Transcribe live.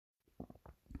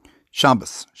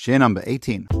Shabbos, Shir number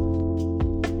 18.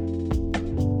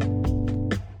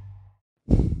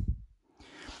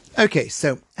 Okay,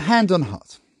 so hand on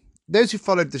heart. Those who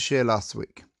followed the Shir last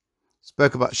week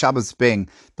spoke about Shabbos being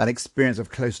that experience of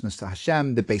closeness to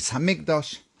Hashem, the Beis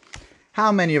Hamikdash.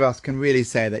 How many of us can really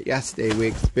say that yesterday we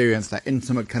experienced that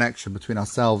intimate connection between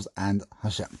ourselves and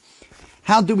Hashem?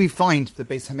 How do we find the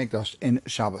Beis Hamikdash in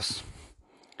Shabbos?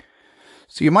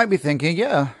 So you might be thinking,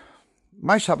 yeah,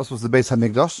 my Shabbos was the Beis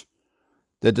Hamikdash,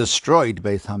 the destroyed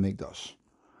Beis Hamikdash.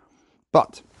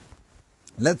 But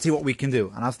let's see what we can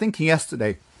do. And I was thinking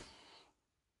yesterday,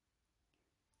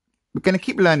 we're going to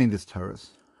keep learning this Torahs.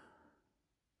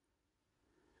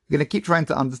 We're going to keep trying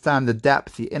to understand the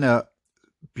depth, the inner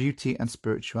beauty and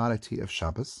spirituality of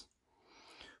Shabbos,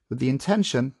 with the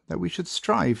intention that we should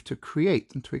strive to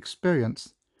create and to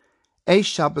experience a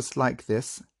Shabbos like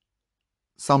this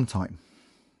sometime.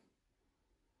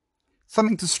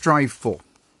 Something to strive for,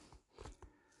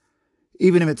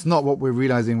 even if it's not what we're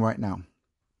realizing right now.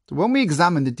 So when we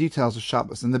examine the details of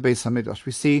Shabbos in the Beis Hamikdash,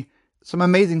 we see some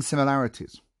amazing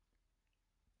similarities.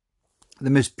 The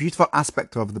most beautiful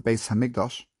aspect of the Beis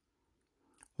Hamikdash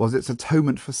was its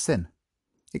atonement for sin.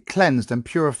 It cleansed and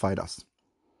purified us.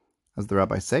 As the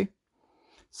rabbis say,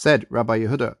 said Rabbi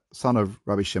Yehuda, son of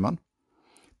Rabbi Shimon,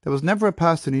 there was never a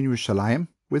person in Yerushalayim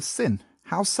with sin.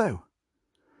 How so?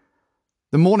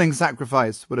 The morning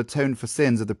sacrifice would atone for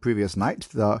sins of the previous night.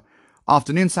 The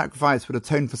afternoon sacrifice would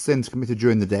atone for sins committed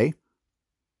during the day.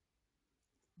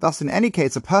 Thus, in any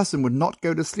case, a person would not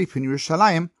go to sleep in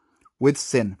Yerushalayim with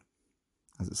sin.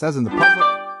 As it says in the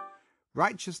prophet,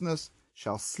 righteousness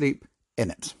shall sleep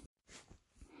in it.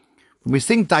 When we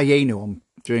sing Dayenu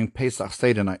during Pesach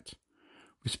Seder night,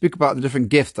 we speak about the different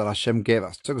gifts that Hashem gave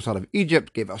us. Took us out of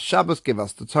Egypt, gave us Shabbos, gave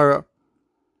us the Torah.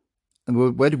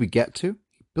 And where did we get to?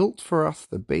 He built for us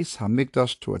the Beis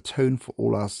Hamikdash to atone for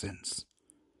all our sins.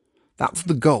 That's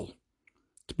the goal,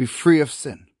 to be free of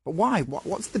sin. But why?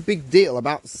 What's the big deal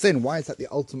about sin? Why is that the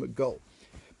ultimate goal?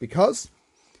 Because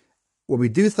when we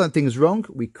do some things wrong,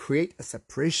 we create a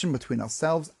separation between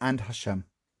ourselves and Hashem.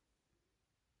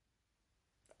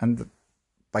 And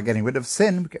by getting rid of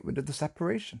sin, we get rid of the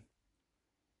separation.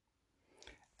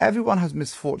 Everyone has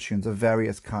misfortunes of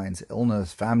various kinds,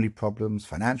 illness, family problems,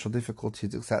 financial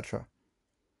difficulties, etc.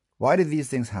 Why do these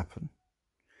things happen?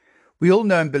 We all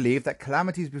know and believe that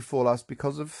calamities befall us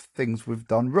because of things we've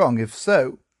done wrong. If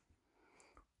so,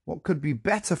 what could be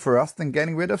better for us than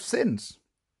getting rid of sins?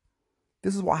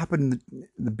 This is what happened.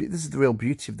 This is the real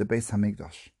beauty of the Beis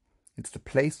Hamikdash. It's the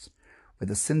place where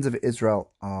the sins of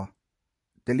Israel are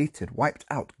deleted, wiped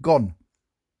out, gone.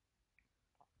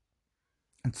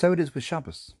 And so it is with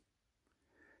Shabbos.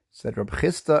 Said Reb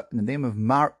Chisda in the name of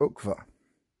Mar Ukva,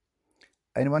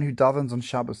 anyone who davens on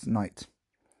Shabbos night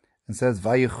and says,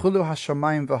 Vayichulu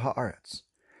hashamayim v'ha'aretz,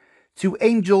 2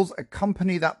 angels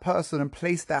accompany that person and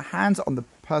place their hands on the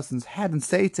person's head and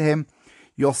say to him,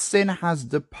 your sin has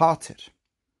departed.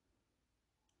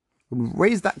 When we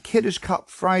raise that Kiddush cup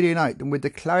Friday night and we're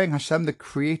declaring Hashem the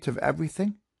creator of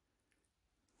everything,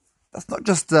 that's not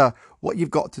just what you've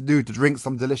got to do to drink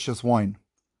some delicious wine.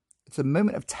 It's a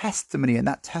moment of testimony, and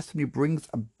that testimony brings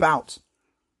about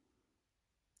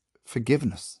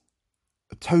forgiveness,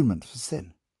 atonement for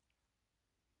sin.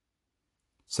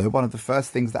 So one of the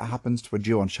first things that happens to a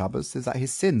Jew on Shabbos is that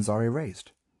his sins are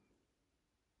erased.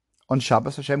 On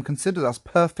Shabbos, Hashem considers us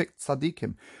perfect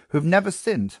tzaddikim who have never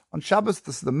sinned. On Shabbos,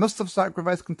 the Musaf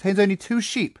sacrifice contains only 2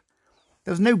 sheep.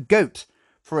 There's no goat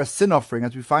for a sin offering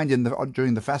as we find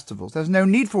during the festivals. There's no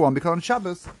need for one because on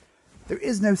Shabbos, there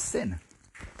is no sin.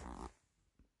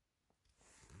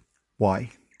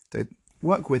 Why?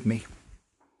 Work with me.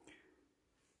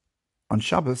 On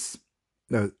Shabbos,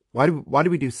 why do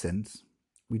we do sins?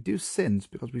 We do sins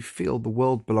because we feel the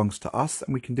world belongs to us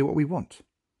and we can do what we want.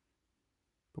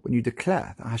 But when you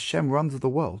declare that Hashem runs the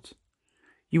world,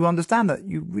 you understand that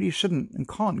you really shouldn't and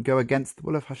can't go against the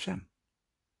will of Hashem.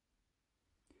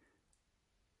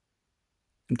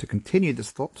 And to continue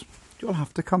this thought, you'll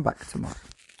have to come back tomorrow.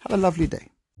 Have a lovely day.